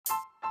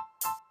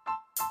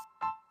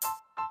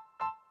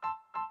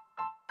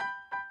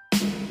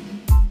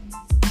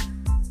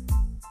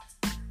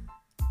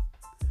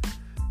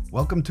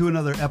Welcome to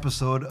another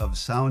episode of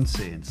Sound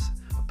Saints,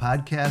 a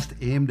podcast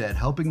aimed at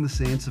helping the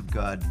saints of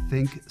God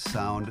think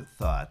sound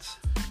thoughts.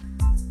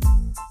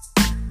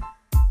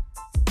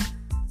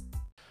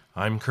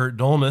 I'm Kurt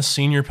Dolmas,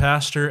 Senior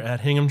Pastor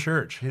at Hingham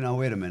Church. Hey, now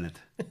wait a minute.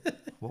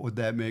 What would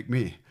that make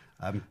me?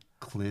 I'm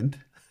Clint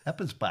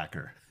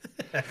Eppensbacher.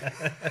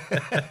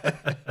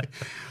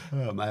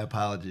 Oh, my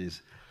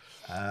apologies.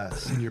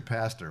 Senior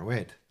Pastor.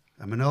 Wait,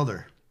 I'm an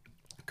elder.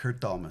 Kurt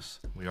Dolmas.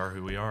 We are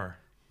who we are.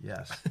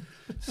 Yes.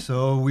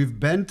 So we've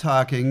been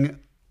talking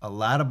a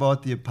lot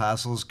about the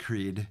Apostles'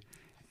 Creed,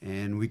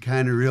 and we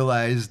kind of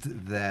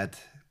realized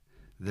that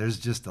there's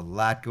just a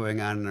lot going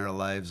on in our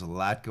lives, a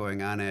lot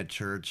going on at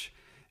church.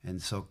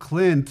 And so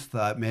Clint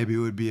thought maybe it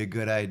would be a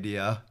good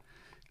idea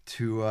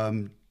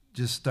to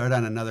just start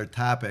on another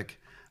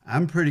topic.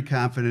 I'm pretty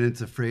confident it's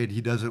afraid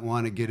he doesn't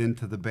want to get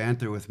into the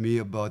banter with me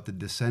about the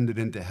descended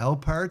into hell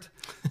part,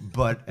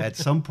 but at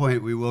some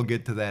point we will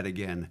get to that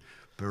again.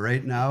 But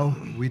right now,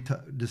 we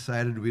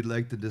decided we'd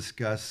like to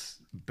discuss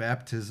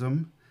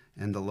baptism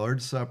and the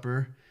Lord's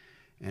Supper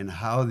and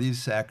how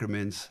these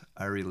sacraments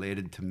are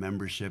related to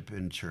membership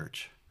in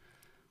church.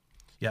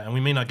 Yeah, and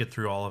we may not get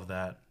through all of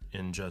that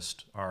in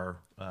just our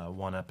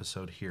one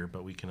episode here,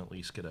 but we can at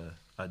least get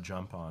a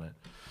jump on it.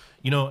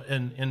 You know,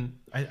 and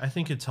I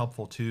think it's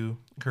helpful too,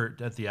 Kurt,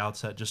 at the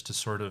outset, just to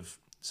sort of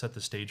set the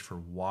stage for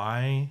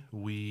why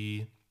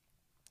we,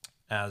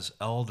 as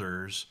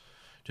elders,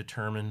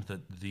 determined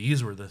that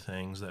these were the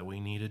things that we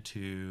needed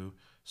to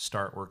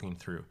start working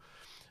through.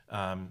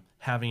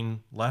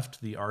 Having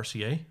left the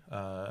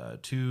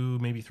RCA 2,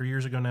 maybe 3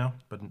 years ago now,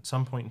 but at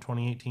some point in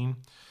 2018,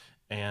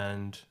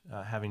 and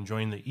having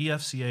joined the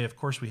EFCA, of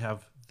course we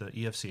have the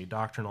EFCA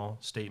doctrinal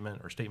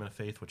statement or statement of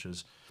faith, which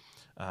is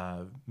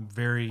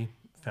very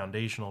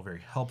foundational,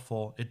 very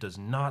helpful. It does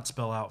not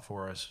spell out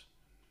for us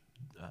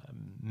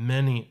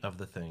many of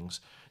the things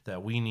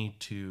that we need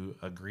to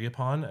agree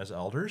upon as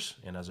elders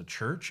and as a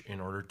church in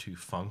order to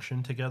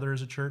function together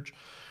as a church.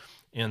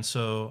 And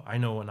so I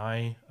know when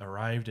I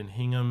arrived in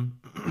Hingham,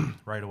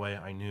 right away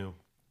I knew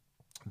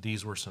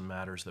these were some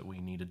matters that we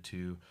needed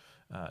to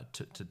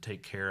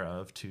take care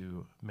of,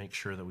 to make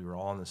sure that we were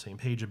all on the same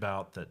page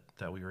about,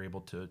 that we were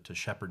able to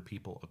shepherd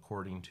people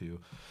according to.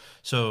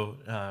 So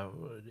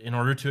in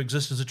order to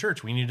exist as a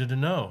church, we needed to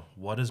know,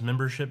 what does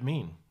membership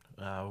mean?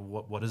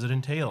 What does it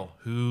entail?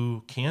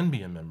 Who can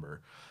be a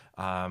member?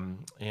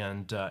 And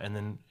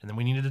then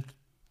we needed to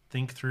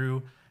think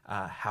through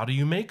how do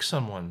you make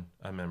someone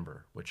a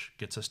member, which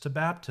gets us to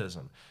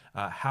baptism.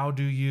 How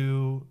do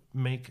you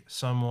make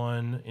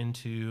someone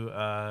into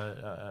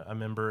a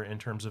member in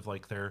terms of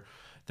like their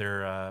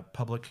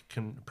public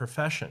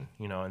profession,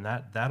 you know, and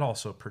that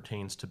also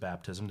pertains to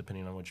baptism,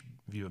 depending on which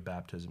view of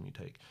baptism you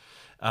take.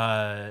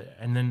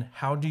 And then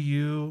how do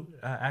you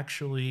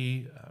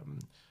actually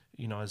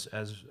you know, as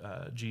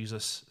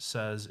Jesus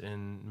says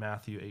in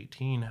Matthew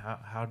 18,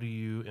 how do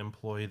you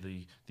employ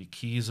the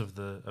keys of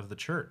the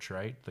church,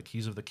 right? The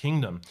keys of the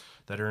kingdom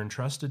that are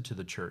entrusted to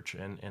the church,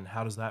 and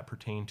how does that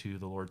pertain to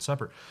the Lord's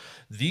Supper?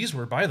 These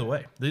were, by the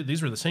way,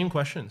 these were the same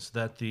questions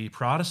that the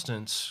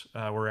Protestants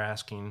were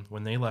asking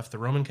when they left the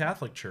Roman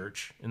Catholic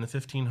Church in the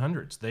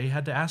 1500s. They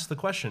had to ask the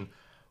question,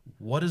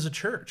 what is a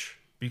church?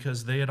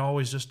 Because they had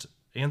always just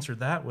answered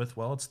that with,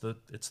 well, it's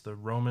the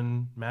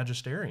Roman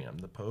magisterium,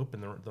 the Pope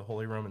and the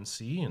Holy Roman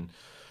See and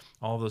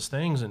all those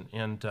things.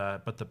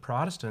 But the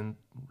Protestant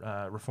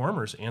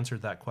reformers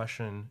answered that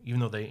question, even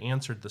though they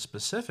answered the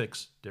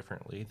specifics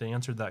differently. They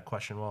answered that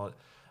question, well,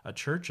 a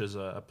church is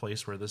a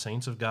place where the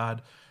saints of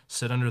God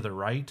sit under the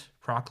right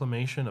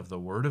proclamation of the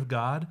Word of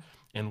God,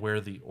 and where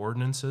the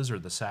ordinances or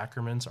the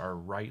sacraments are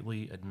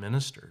rightly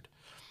administered.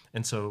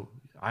 And so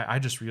I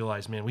just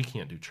realized, man, we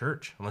can't do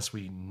church unless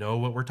we know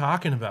what we're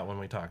talking about when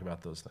we talk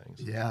about those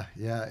things. Yeah,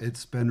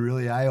 it's been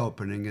really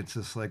eye-opening. It's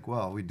just like,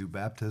 well, we do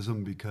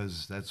baptism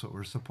because that's what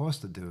we're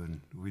supposed to do,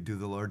 and we do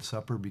the Lord's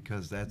Supper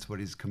because that's what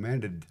He's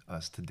commanded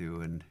us to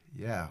do. And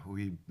yeah,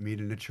 we meet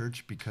in a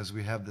church because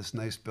we have this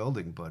nice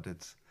building, but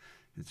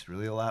it's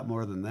really a lot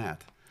more than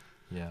that.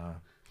 Yeah.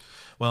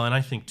 Well, and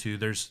I think too,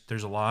 there's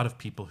a lot of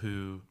people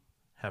who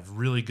have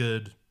really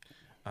good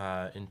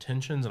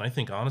intentions, and I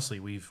think honestly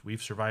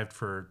we've survived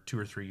for 2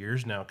 or 3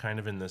 years now, kind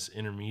of in this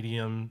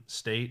intermediary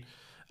state,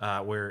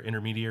 where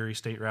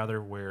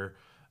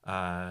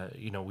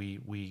you know,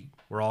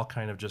 we're all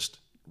kind of just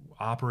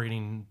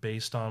operating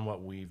based on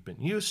what we've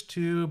been used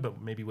to,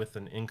 but maybe with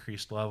an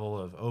increased level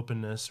of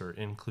openness or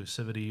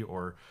inclusivity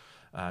or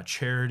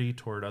charity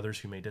toward others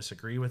who may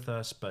disagree with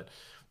us, but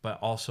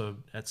also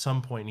at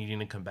some point needing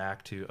to come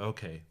back to,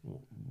 okay,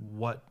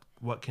 what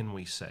can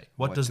we say?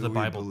 What does the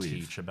Bible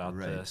teach about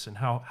this, and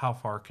how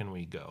far can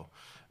we go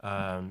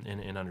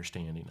in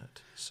understanding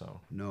it?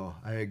 So no,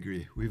 I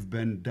agree. We've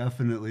been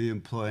definitely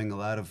employing a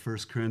lot of 1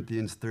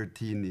 Corinthians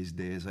 13 these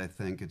days. I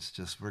think it's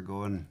just we're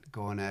going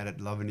at it,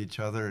 loving each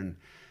other and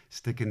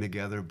sticking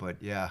together. But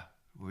yeah,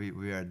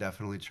 we are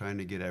definitely trying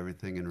to get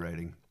everything in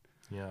writing.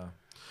 Yeah.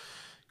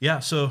 Yeah,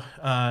 so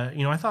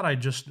I thought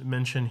I'd just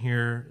mention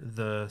here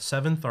the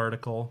 7th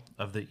article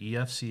of the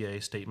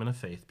EFCA Statement of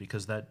Faith,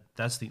 because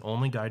that's the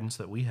only guidance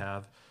that we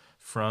have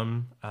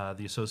from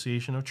the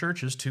Association of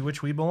Churches to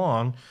which we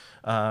belong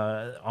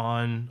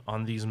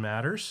on these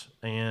matters.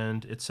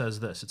 And it says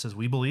this: it says,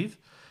 "We believe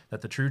that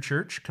the true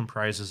church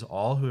comprises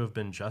all who have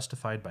been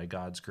justified by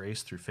God's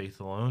grace through faith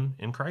alone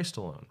in Christ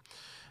alone.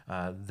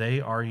 They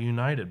are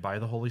united by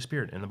the Holy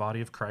Spirit in the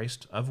body of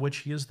Christ, of which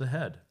he is the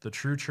head. The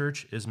true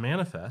church is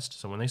manifest."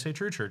 So when they say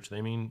true church,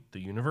 they mean the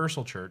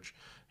universal church.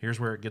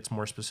 Here's where it gets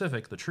more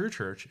specific. The true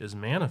church is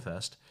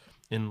manifest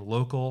in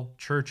local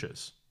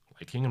churches,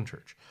 like Hingham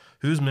Church,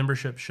 whose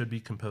membership should be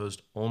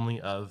composed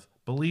only of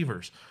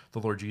believers.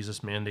 The Lord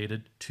Jesus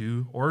mandated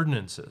 2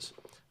 ordinances.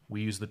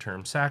 We use the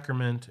term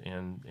sacrament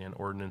and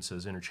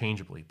ordinances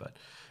interchangeably, but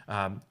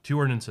 2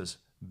 ordinances: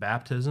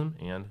 baptism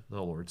and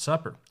the Lord's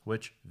Supper,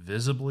 which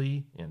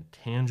visibly and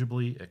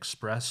tangibly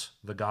express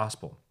the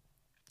gospel.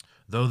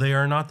 Though they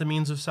are not the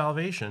means of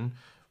salvation,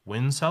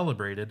 when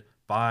celebrated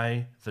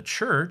by the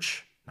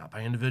church, not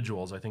by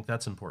individuals, I think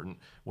that's important,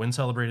 when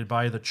celebrated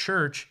by the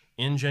church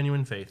in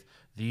genuine faith,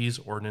 these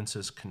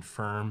ordinances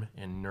confirm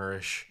and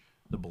nourish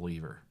the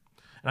believer.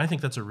 And I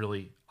think that's a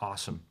really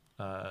awesome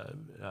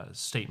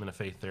statement of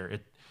faith there.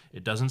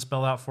 It doesn't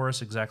spell out for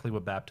us exactly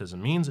what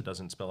baptism means. It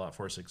doesn't spell out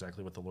for us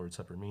exactly what the Lord's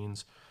Supper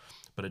means,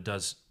 but it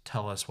does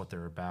tell us what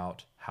they're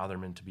about, how they're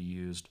meant to be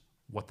used,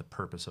 what the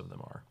purpose of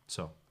them are.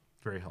 So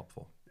very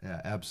helpful.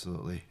 Yeah,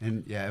 absolutely.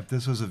 And yeah, if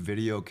this was a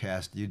video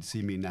cast, you'd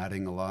see me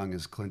nodding along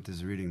as Clint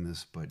is reading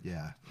this. But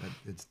yeah,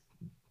 it's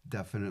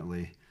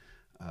definitely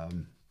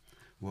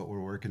what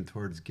we're working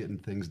towards, getting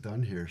things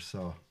done here.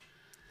 So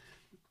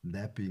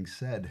that being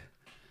said.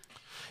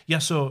 Yeah,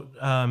 so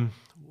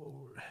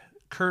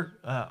Kurt,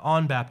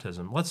 on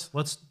baptism,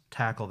 let's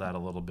tackle that a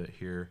little bit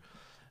here.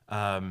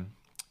 Hingham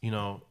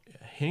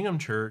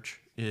Church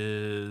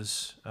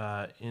is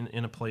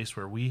in a place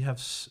where we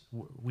have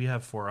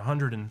for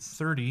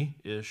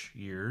 130-ish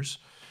years,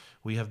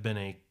 we have been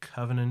a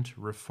covenant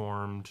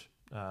reformed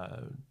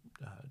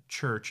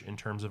church in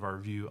terms of our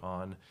view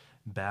on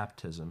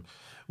baptism,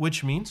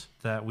 which means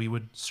that we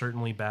would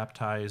certainly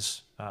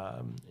baptize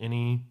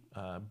any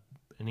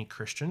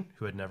Christian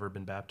who had never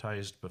been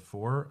baptized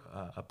before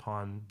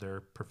upon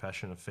their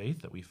profession of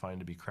faith that we find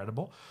to be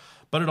credible.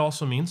 But it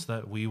also means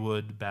that we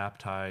would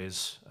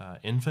baptize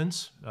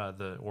infants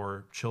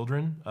or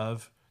children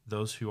of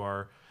those who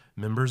are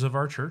members of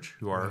our church,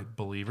 who are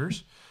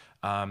believers.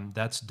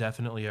 That's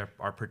definitely a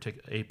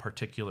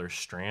particular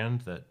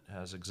strand that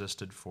has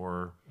existed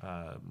for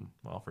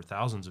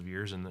thousands of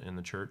years in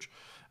the church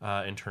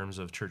in terms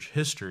of church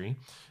history.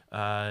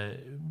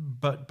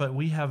 But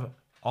we have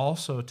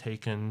also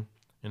taken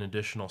an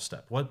additional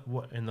step. What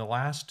in the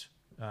last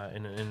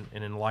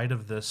in light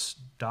of this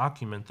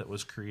document that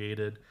was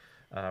created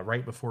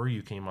right before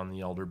you came on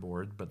the elder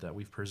board, but that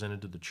we've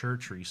presented to the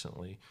church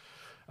recently,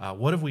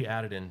 what have we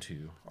added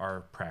into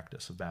our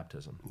practice of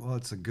baptism? Well,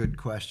 it's a good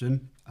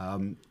question.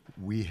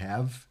 We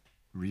have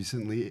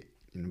recently,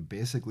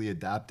 basically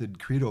adopted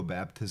credo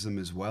baptism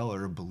as well,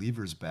 or a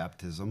believer's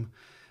baptism.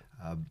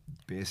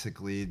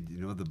 Basically,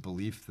 the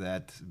belief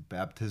that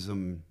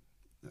baptism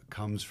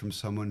comes from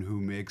someone who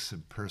makes a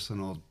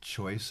personal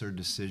choice or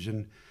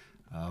decision,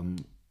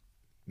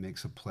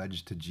 makes a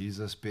pledge to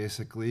Jesus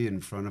basically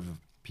in front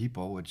of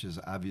people, which is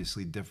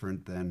obviously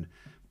different than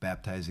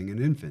baptizing an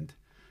infant.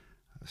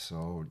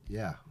 So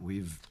yeah,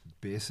 we've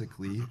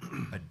basically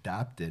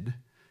adopted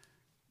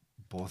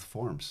both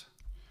forms.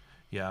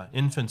 Yeah,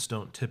 infants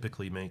don't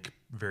typically make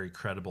very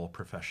credible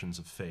professions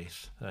of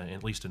faith,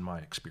 at least in my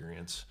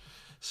experience.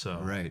 So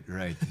Right.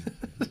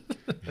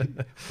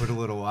 Put a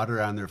little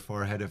water on their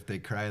forehead. If they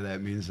cry,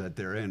 that means that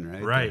they're in,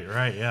 right?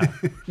 Right, yeah.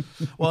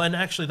 Well, and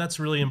actually, that's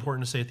really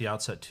important to say at the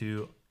outset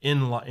too.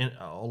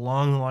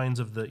 Along the lines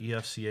of the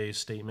EFCA's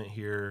statement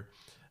here,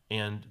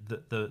 and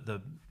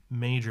the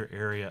major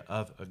area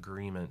of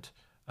agreement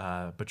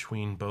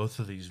between both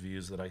of these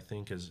views that I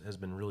think has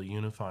been really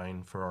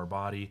unifying for our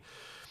body,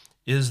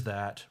 is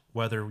that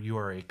whether you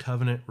are a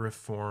covenant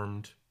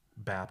reformed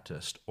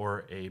Baptist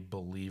or a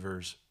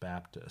believer's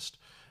Baptist,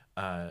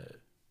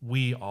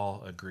 we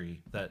all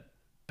agree that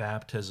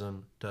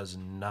baptism does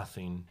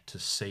nothing to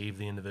save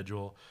the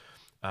individual.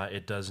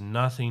 It does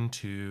nothing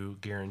to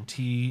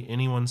guarantee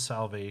anyone's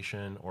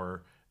salvation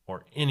or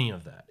any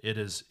of that. It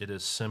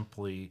is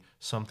simply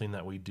something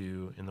that we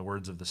do, in the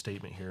words of the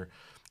statement here,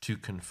 to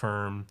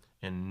confirm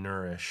and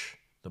nourish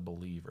the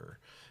believer.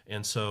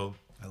 And so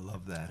I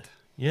love that.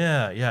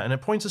 Yeah, and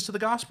it points us to the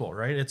gospel,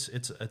 right?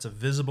 It's a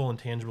visible and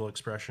tangible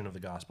expression of the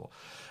gospel.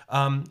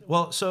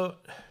 So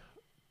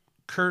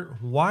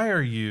Kurt, why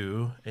are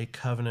you a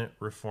covenant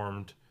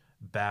reformed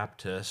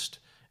Baptist?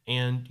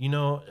 And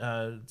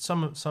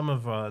some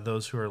of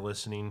those who are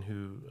listening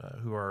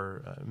who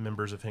are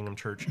members of Hingham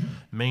Church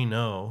may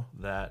know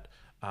that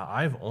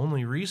I've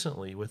only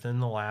recently, within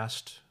the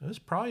last, it was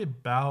probably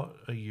about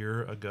a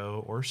year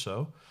ago or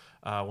so,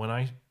 when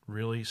I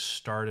really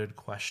started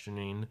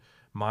questioning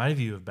my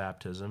view of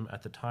baptism.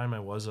 At the time, I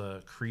was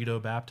a credo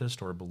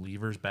Baptist or a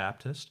believer's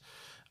Baptist.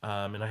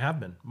 and I have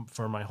been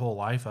for my whole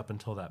life up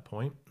until that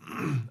point.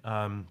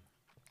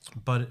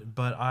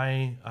 But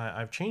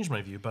I've changed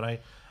my view.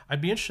 But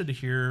I'd be interested to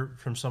hear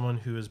from someone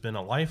who has been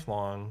a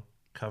lifelong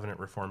Covenant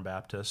Reformed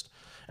Baptist,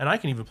 and I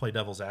can even play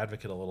devil's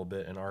advocate a little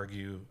bit and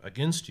argue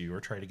against you or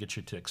try to get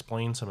you to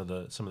explain some of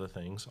the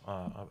things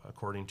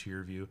according to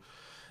your view,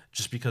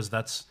 just because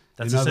that's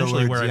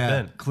essentially where I've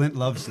been. Clint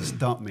loves to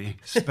stump me,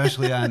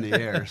 especially on the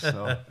air.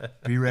 So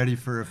be ready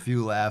for a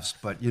few laughs.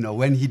 But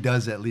when he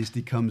does, at least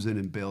he comes in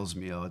and bails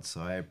me out.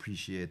 So I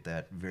appreciate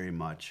that very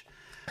much.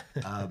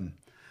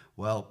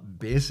 Well,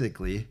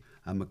 basically,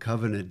 I'm a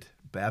Covenant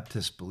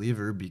Baptist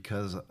believer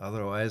because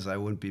otherwise I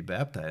wouldn't be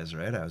baptized,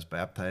 right? I was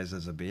baptized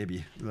as a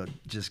baby. Well,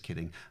 just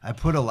kidding. I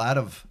put a lot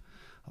of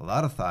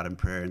thought and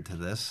prayer into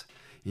this.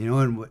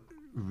 And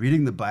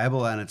reading the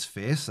Bible on its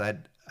face,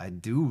 I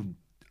do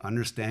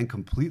understand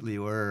completely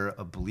where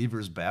a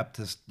believer's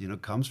Baptist,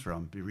 comes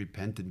from. Be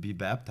repent and be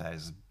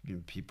baptized.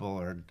 People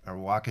are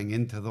walking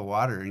into the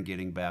water and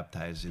getting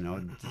baptized.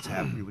 It's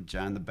happening with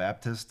John the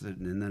Baptist,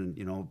 and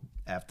then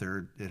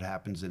after it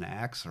happens in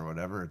Acts or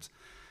whatever, it's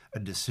a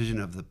decision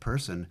of the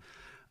person.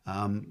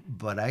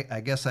 But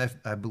I guess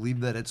I believe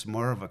that it's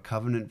more of a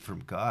covenant from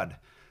God.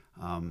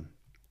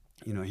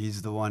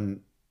 He's the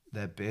one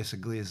that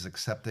basically is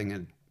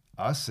accepting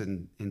us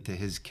into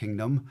his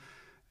kingdom.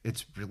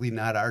 It's really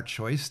not our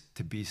choice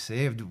to be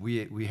saved.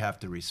 We have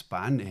to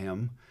respond to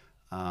him.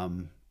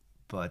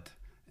 But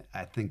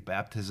I think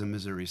baptism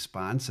is a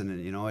response, and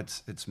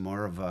it's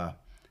more of a,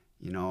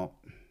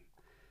 I'm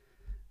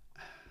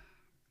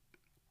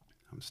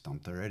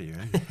stumped already,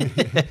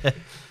 right?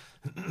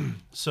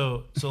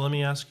 So let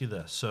me ask you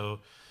this. So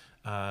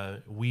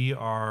we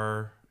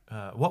are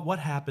what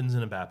happens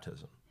in a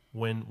baptism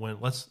when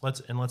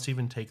let's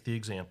even take the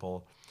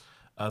example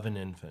of an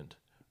infant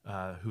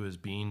who is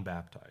being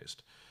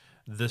baptized.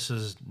 This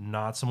is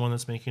not someone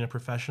that's making a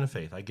profession of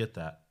faith. I get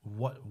that.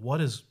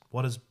 What is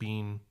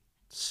being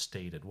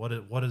stated?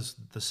 What is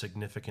the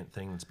significant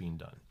thing that's being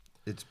done?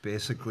 It's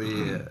basically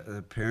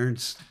the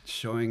parents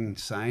showing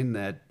sign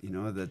that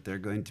that they're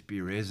going to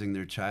be raising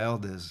their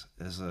child as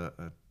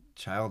a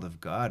child of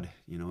God,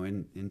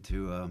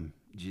 into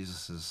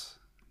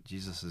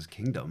Jesus's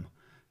kingdom.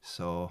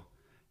 So,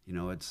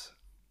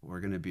 we're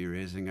going to be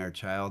raising our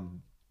child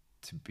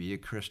to be a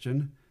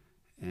Christian,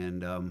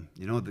 and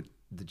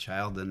the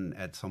child then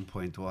at some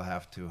point will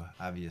have to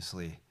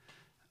obviously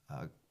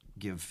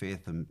give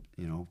faith and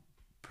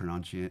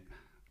pronunciate.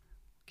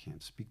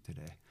 Can't speak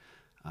today.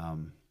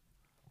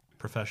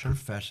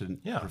 Profession.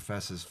 Yeah.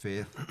 Professes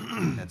faith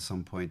at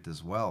some point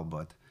as well,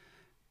 but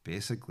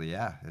basically,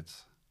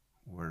 it's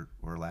we're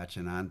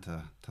latching on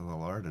to the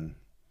Lord. And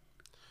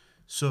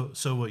so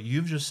what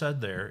you've just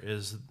said there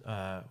is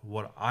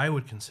what I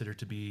would consider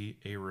to be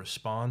a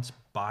response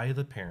by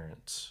the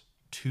parents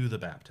to the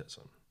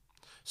baptism.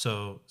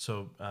 So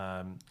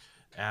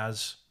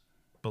as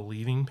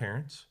believing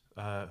parents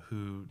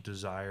who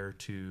desire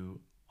to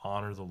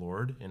honor the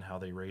Lord in how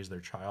they raise their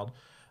child,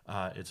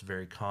 it's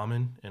very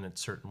common, and it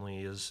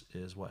certainly is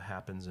what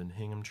happens in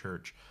Hingham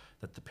Church,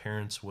 that the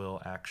parents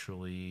will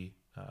actually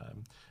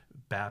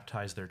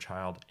baptize their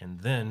child, and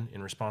then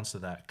in response to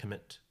that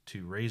commit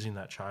to raising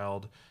that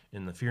child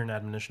in the fear and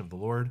admonition of the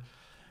Lord.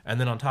 And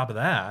then on top of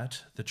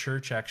that, the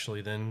church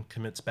actually then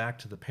commits back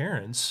to the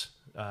parents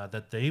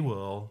that they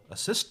will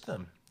assist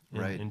them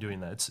in doing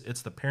that.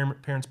 It's the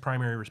parents'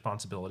 primary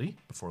responsibility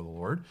before the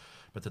Lord,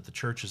 but that the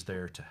church is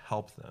there to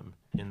help them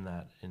in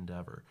that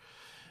endeavor.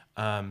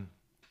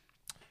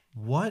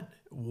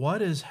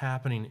 What is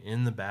happening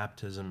in the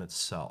baptism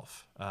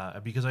itself?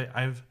 Because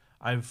I've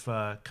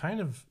kind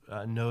of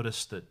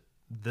noticed that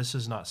this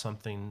is not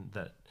something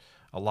that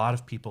a lot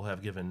of people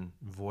have given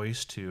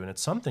voice to, and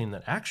it's something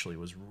that actually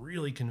was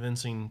really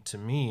convincing to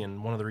me,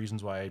 and one of the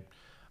reasons why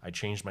I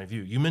changed my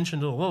view. You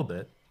mentioned it a little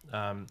bit,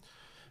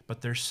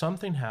 but there's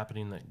something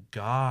happening that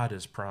God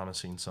is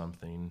promising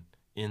something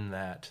in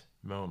that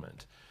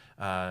moment.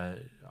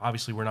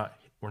 Obviously, we're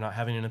not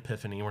having an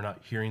epiphany. We're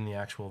not hearing the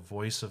actual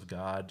voice of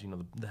God.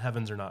 The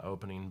heavens are not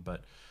opening.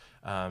 But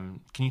can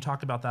you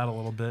talk about that a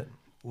little bit?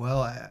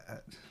 Well,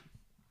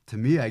 to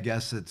me, I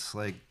guess it's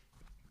like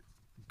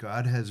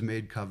God has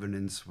made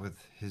covenants with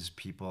his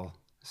people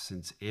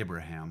since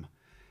Abraham.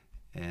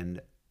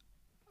 And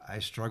I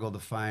struggle to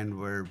find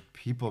where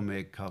people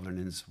make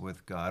covenants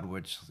with God,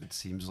 which it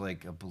seems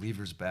like a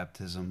believer's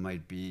baptism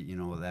might be,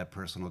 that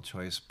personal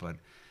choice. But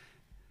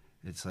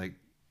it's like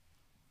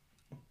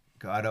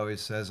God always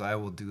says, I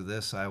will do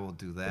this, I will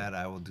do that,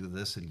 I will do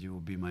this, and you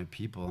will be my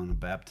people. And a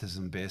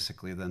baptism,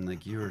 basically, then,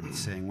 like you were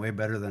saying way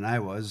better than I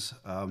was,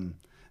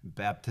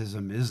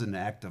 baptism is an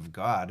act of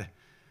God,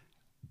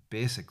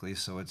 basically,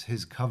 so it's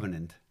his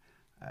covenant.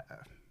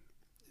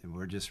 And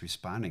we're just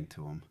responding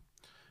to him.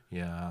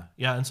 Yeah,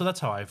 and so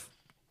that's how I've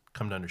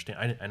come to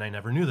understand. I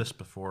never knew this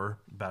before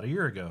about a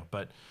year ago,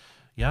 but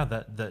yeah,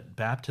 that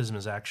baptism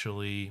is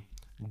actually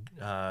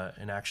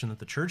an action that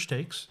the church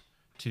takes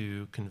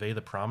to convey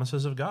the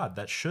promises of God,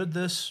 that should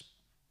this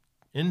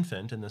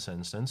infant, in this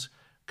instance,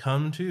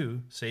 come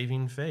to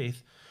saving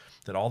faith,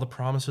 that all the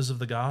promises of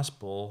the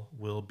gospel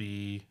will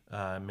be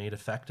made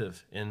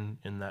effective in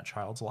that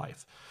child's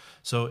life.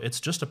 So it's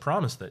just a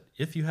promise that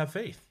if you have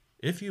faith,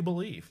 if you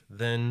believe,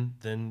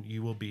 then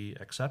you will be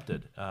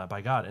accepted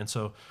by God. And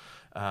so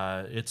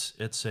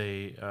it's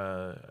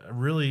a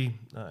really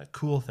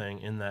cool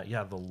thing in that,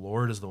 yeah, the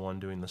Lord is the one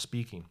doing the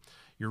speaking.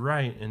 You're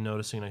right in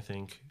noticing, I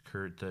think,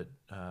 Kurt, that,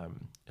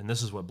 and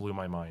this is what blew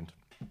my mind.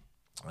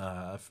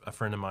 A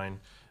friend of mine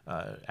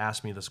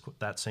asked me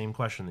that same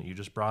question that you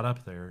just brought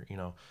up there.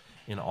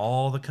 In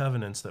all the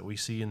covenants that we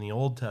see in the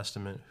Old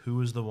Testament,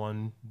 who is the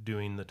one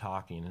doing the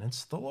talking? And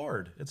it's the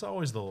Lord. It's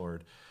always the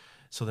Lord.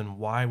 So then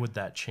why would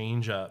that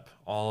change up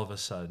all of a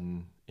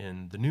sudden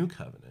in the new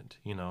covenant?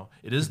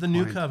 It is the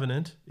new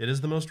covenant. It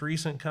is the most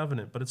recent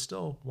covenant, but it's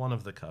still one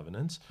of the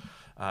covenants.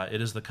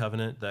 It is the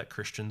covenant that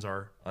Christians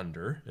are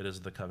under. It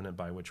is the covenant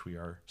by which we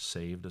are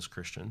saved as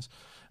Christians.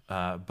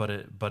 But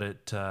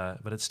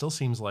it still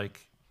seems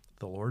like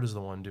the Lord is the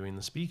one doing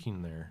the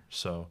speaking there.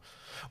 So,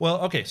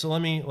 well, okay. So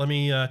let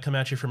me come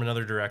at you from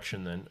another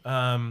direction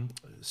then.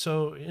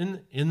 So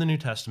in the New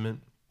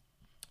Testament,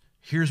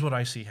 here's what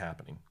I see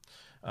happening.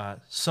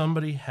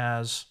 Somebody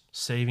has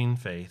saving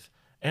faith,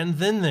 and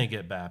then they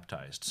get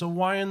baptized. So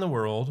why in the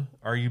world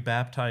are you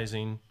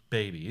baptizing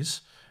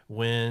babies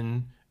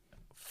when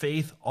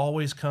faith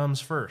always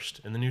comes first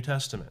in the New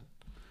Testament?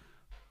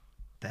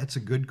 That's a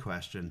good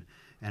question.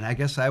 And I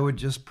guess I would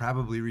just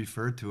probably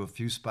refer to a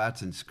few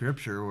spots in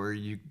Scripture where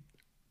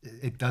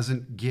it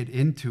doesn't get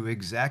into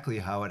exactly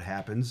how it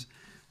happens,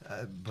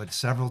 but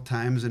several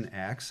times in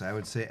Acts, I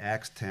would say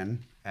Acts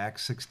 10,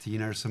 Acts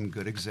 16 are some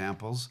good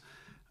examples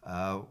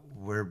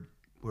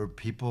where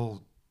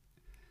people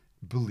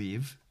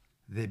believe,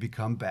 they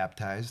become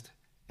baptized,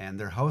 and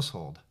their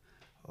household,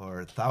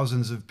 or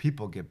thousands of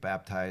people get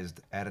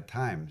baptized at a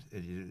time.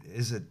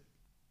 Is it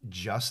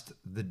just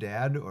the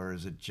dad, or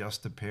is it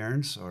just the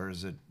parents, or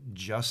is it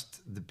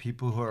just the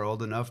people who are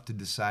old enough to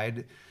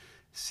decide,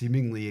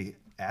 seemingly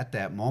at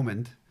that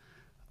moment,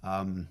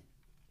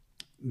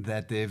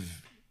 that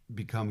they've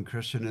become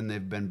Christian and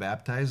they've been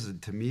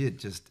baptized? To me,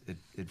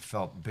 it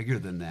felt bigger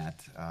than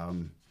that.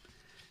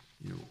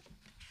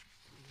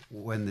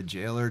 When the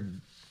jailer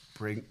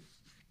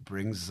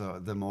brings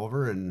them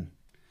over and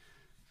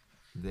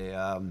they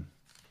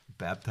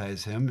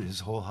baptize him, his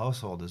whole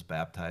household is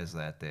baptized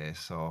that day.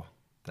 So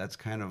that's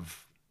kind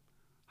of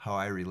how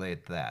I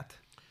relate that.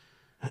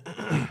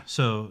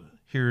 So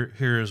here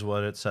is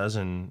what it says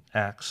in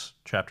Acts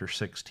chapter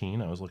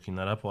 16. I was looking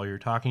that up while you were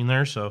talking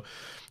there. So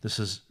this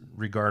is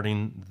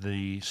regarding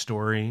the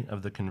story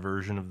of the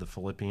conversion of the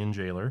Philippian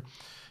jailer.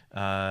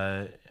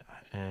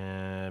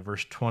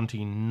 Verse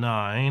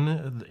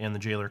 29, and the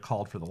jailer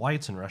called for the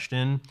lights and rushed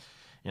in,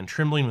 and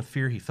trembling with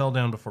fear, he fell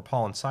down before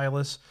Paul and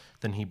Silas.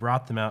 Then he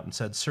brought them out and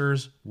said,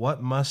 "Sirs,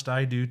 what must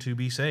I do to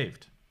be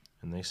saved?"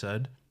 And they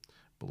said,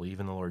 "Believe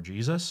in the Lord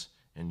Jesus,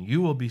 and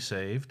you will be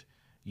saved,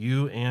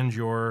 you and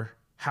your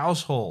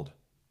household."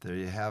 There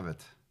you have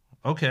it.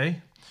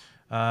 Okay,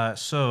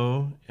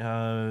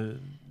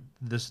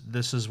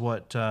 This is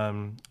what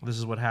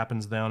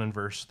happens down in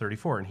verse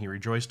 34. And he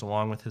rejoiced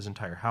along with his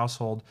entire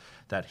household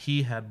that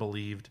he had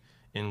believed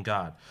in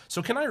God.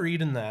 So can I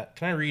read into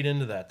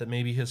that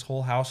maybe his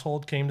whole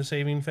household came to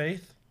saving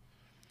faith?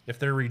 If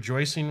they're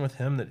rejoicing with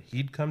him that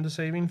he'd come to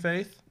saving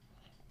faith?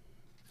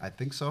 I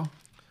think so.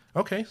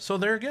 Okay, so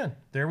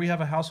there we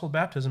have a household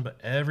baptism, but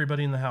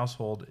everybody in the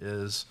household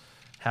has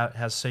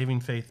saving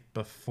faith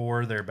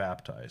before they're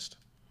baptized.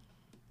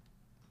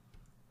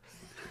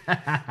 All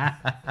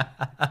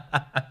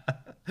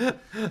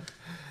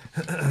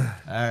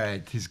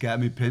right, he's got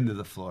me pinned to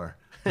the floor.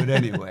 But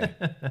anyway,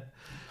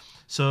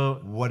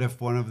 so what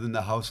if one of them in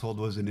the household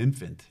was an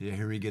infant?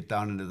 Here we get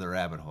down into the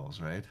rabbit holes,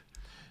 right?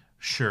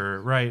 Sure,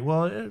 right.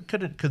 Well,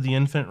 could the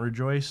infant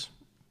rejoice?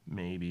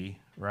 Maybe,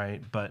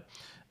 right? But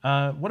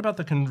what about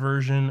the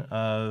conversion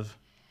of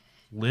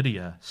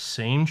Lydia?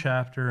 Same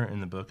chapter in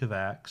the book of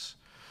Acts.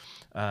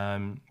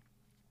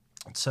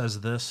 It says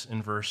this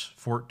in verse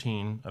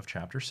 14 of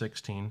chapter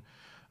 16.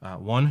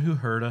 One who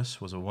heard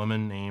us was a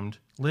woman named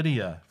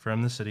Lydia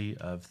from the city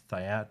of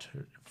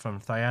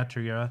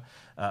Thyatira,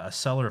 a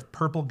seller of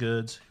purple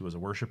goods who was a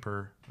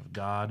worshiper of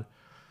God.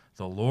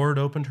 The Lord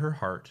opened her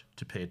heart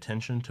to pay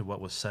attention to what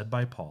was said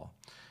by Paul.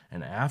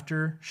 And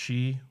after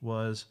she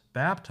was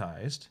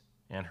baptized,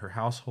 and her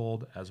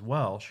household as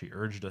well, she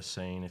urged us,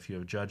 saying, "If you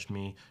have judged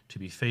me to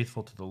be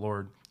faithful to the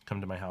Lord, come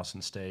to my house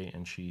and stay."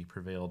 And she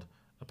prevailed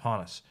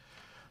upon us.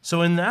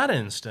 So in that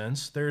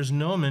instance, there's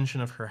no mention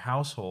of her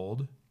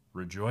household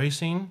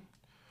rejoicing,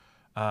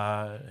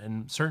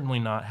 and certainly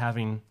not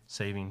having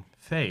saving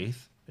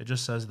faith. It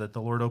just says that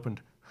the Lord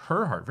opened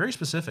her heart, very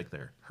specific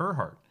there, her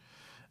heart,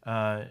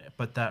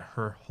 but that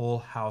her whole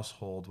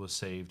household was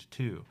saved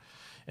too.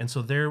 And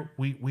so there,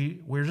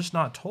 we're just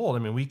not told. I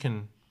mean, we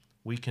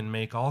can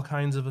make all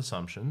kinds of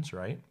assumptions,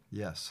 right?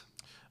 Yes.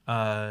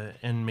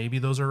 And maybe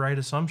those are right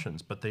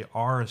assumptions, but they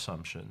are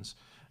assumptions.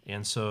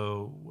 And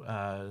so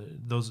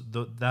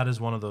that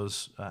is one of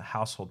those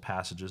household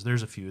passages.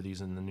 There's a few of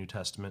these in the New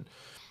Testament,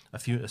 a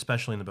few,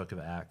 especially in the book of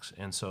Acts.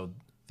 And so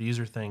These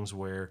are things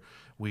where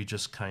we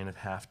just kind of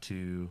have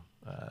to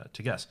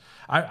guess.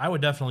 I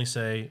would definitely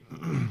say,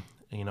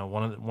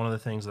 one of the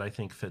things that I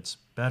think fits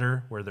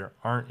better, where there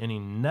aren't any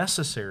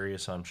necessary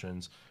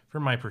assumptions,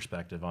 from my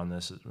perspective on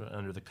this,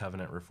 under the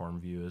covenant reform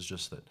view, is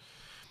just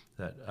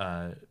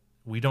that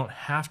we don't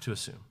have to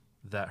assume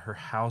that her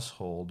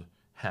household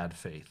had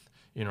faith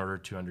in order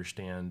to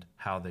understand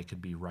how they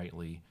could be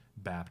rightly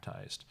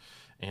baptized.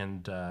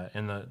 And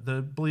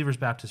the Believers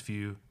Baptist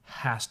view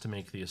has to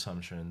make the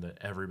assumption that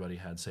everybody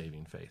had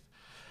saving faith.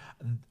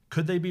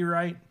 Could they be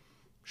right?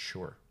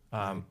 Sure.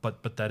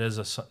 But that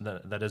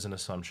is an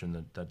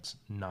assumption that's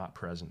not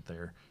present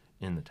there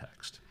in the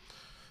text.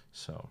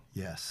 So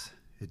Yes.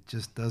 It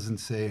just doesn't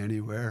say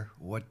anywhere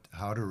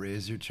how to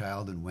raise your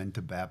child and when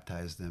to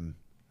baptize them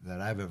that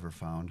I've ever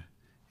found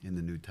in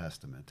the New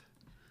Testament.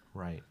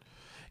 right.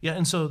 Yeah,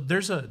 and so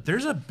there's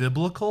a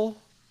biblical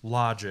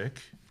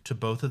logic to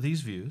both of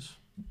these views.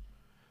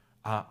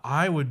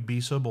 I would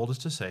be so bold as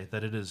to say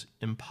that it is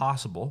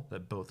impossible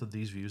that both of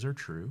these views are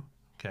true.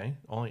 Okay,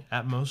 only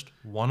at most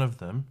one of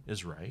them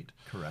is right.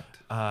 Correct.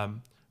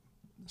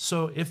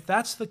 So if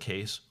that's the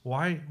case,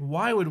 why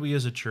would we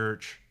as a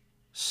church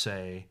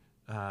say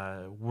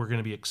we're going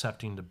to be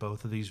accepting to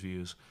both of these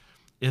views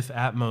if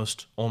at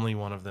most only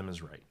one of them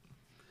is right?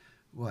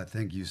 Well, I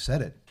think you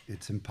said it.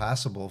 It's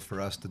impossible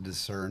for us to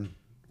discern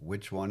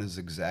which one is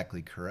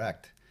exactly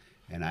correct.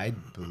 And I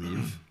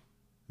believe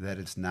that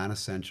it's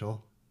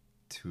non-essential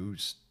to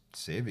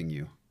saving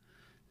you.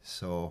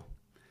 So,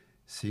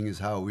 seeing as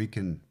how we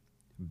can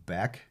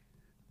back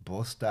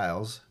both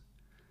styles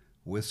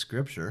with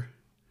Scripture,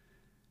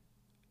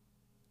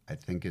 I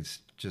think it's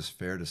just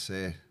fair to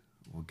say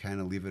we'll kind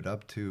of leave it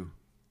up to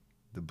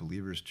the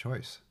believer's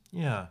choice.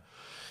 Yeah.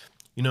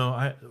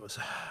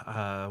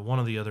 One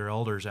of the other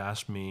elders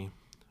asked me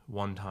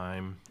one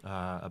time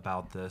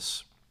about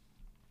this,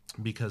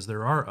 because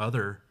there are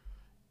other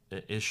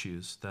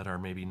issues that are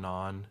maybe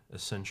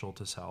non-essential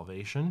to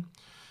salvation.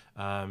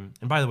 And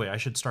by the way, I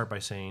should start by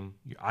saying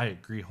I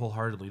agree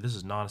wholeheartedly. This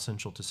is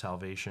non-essential to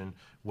salvation,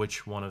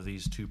 which one of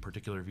these two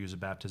particular views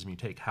of baptism you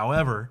take.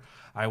 However,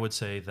 I would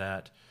say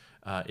that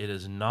it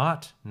is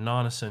not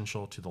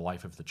non-essential to the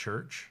life of the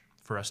church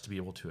for us to be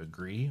able to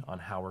agree on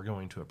how we're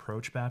going to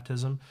approach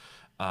baptism.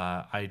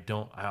 I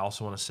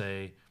also want to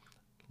say,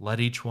 let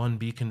each one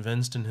be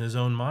convinced in his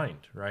own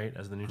mind, right?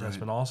 As the New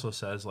Testament also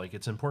says,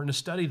 it's important to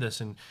study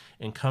this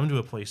and come to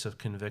a place of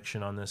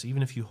conviction on this,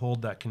 even if you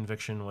hold that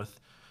conviction with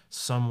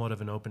somewhat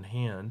of an open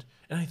hand.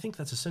 And I think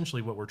that's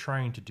essentially what we're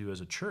trying to do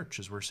as a church,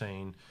 is we're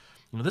saying,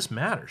 this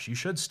matters. You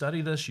should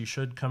study this. You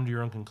should come to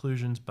your own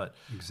conclusions. But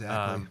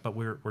exactly. But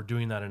we're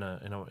doing that in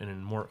a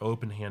more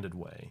open-handed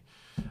way.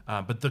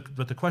 But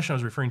the question I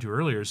was referring to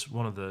earlier is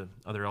one of the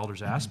other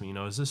elders asked me.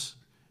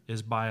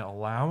 Is by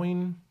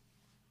allowing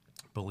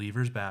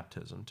believers'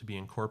 baptism to be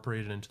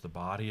incorporated into the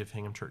body of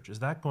Hingham Church, is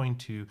that going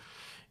to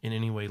in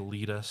any way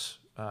lead us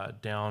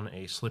down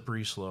a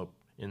slippery slope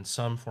in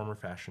some form or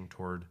fashion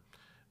toward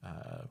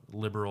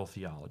liberal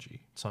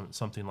theology,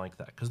 something like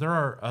that? Because there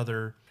are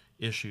other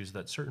issues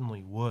that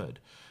certainly would,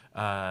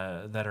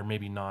 that are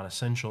maybe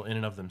non-essential in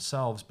and of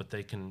themselves, but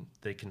they can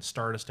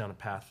start us down a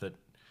path that,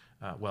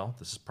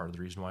 this is part of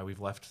the reason why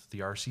we've left the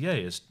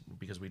RCA, is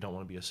because we don't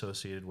want to be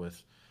associated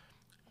with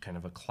kind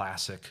of a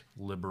classic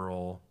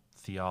liberal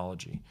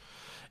theology.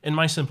 And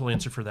my simple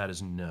answer for that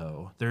is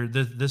no.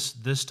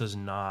 This does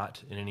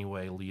not in any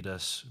way lead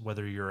us,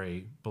 whether you're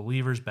a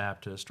Believers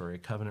Baptist or a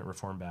Covenant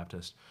Reformed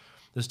Baptist,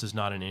 this does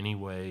not in any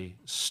way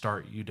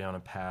start you down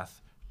a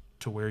path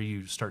to where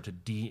you start to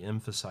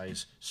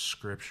de-emphasize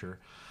Scripture.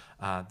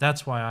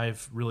 That's why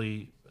I've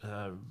really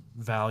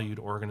valued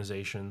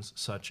organizations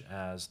such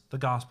as the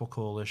Gospel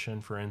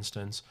Coalition, for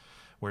instance,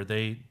 where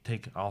they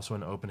take also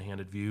an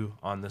open-handed view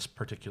on this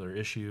particular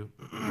issue,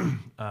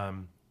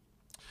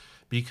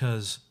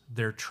 because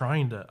they're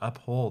trying to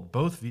uphold,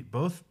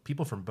 both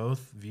people from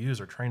both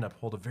views are trying to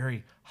uphold a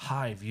very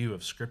high view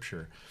of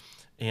Scripture.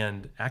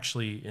 And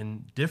actually,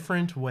 in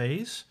different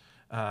ways,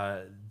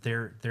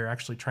 they're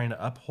actually trying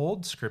to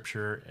uphold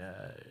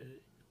Scripture,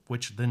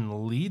 which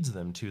then leads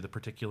them to the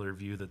particular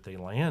view that they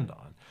land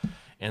on.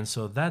 And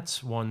so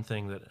that's one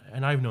thing that,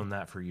 and I've known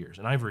that for years,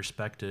 and I've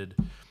respected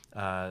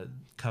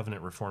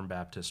Covenant Reformed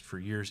Baptist for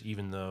years,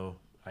 even though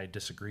I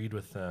disagreed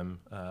with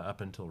them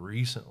up until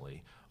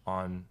recently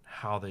on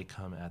how they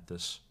come at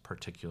this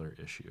particular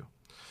issue.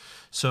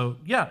 So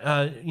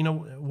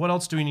what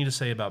else do we need to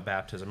say about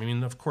baptism? I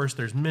mean, of course,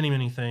 there's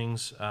many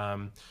things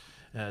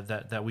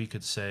that we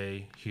could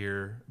say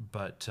here,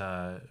 but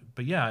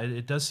yeah,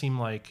 it does seem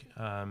like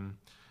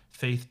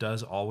faith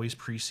does always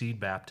precede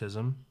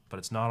baptism, but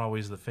it's not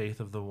always the faith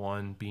of the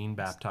one being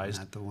baptized. It's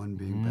not the one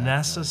being baptized.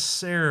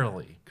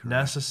 Necessarily. Correct.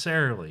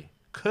 Necessarily.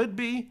 Could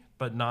be,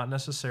 but not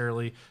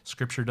necessarily.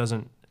 Scripture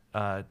doesn't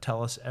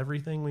tell us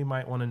everything we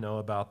might want to know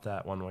about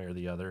that one way or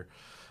the other.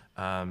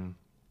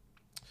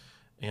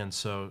 And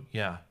so,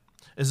 yeah.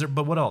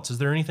 But what else? Is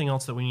there anything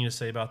else that we need to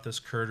say about this,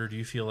 Kurt, or do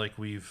you feel like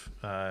we've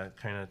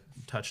kind of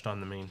touched on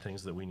the main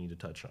things that we need to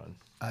touch on?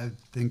 I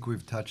think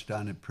we've touched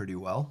on it pretty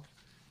well.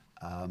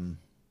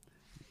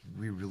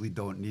 we really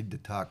don't need to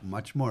talk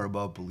much more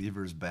about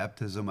believers'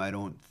 baptism, I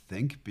don't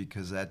think,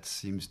 because that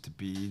seems to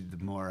be the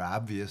more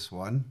obvious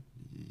one.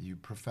 You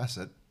profess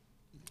it,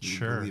 you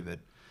Sure. believe it.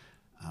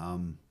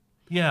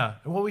 Yeah,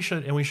 well, we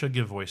should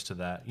give voice to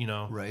that.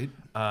 Right?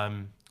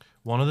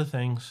 One of the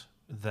things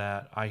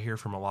that I hear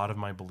from a lot of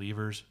my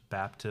believers,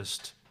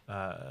 Baptist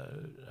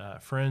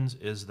friends,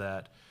 is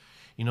that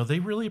they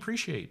really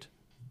appreciate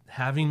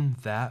having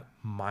that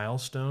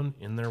milestone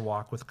in their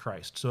walk with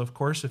Christ. So, of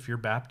course, if you're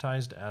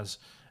baptized as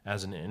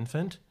an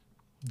infant,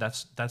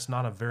 that's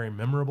not a very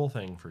memorable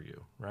thing for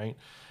you, right?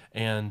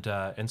 And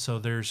so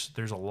there's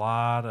a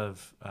lot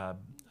of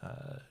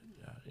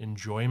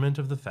enjoyment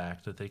of the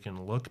fact that they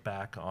can look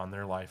back on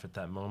their life at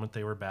that moment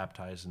they were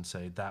baptized and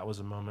say, that was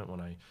a moment when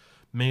I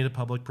made a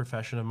public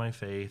profession of my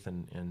faith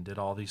and did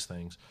all these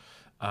things.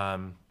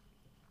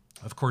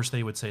 Of course,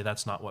 they would say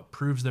that's not what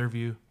proves their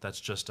view. That's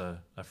just a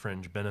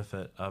fringe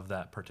benefit of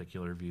that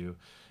particular view.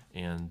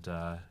 And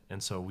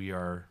so we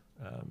are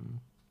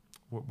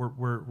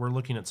we're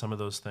looking at some of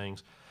those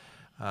things.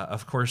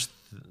 Of course,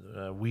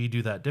 we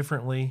do that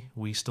differently.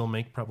 We still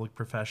make public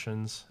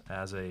professions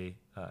as a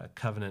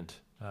covenant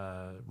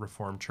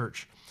Reformed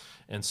church,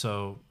 and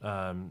so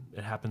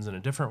it happens in a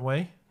different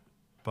way,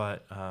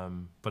 but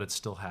it's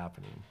still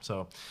happening.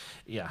 So,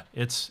 yeah,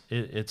 it's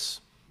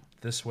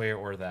this way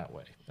or that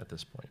way at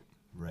this point.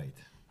 Right.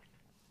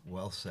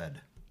 Well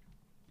said.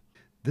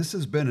 This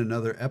has been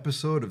another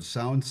episode of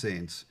Sound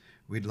Saints.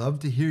 We'd love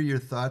to hear your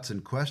thoughts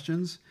and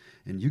questions,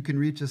 and you can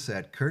reach us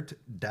at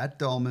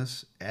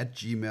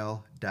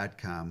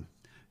kurt.dalmas@gmail.com.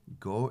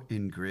 Go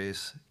in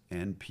grace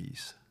and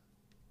peace.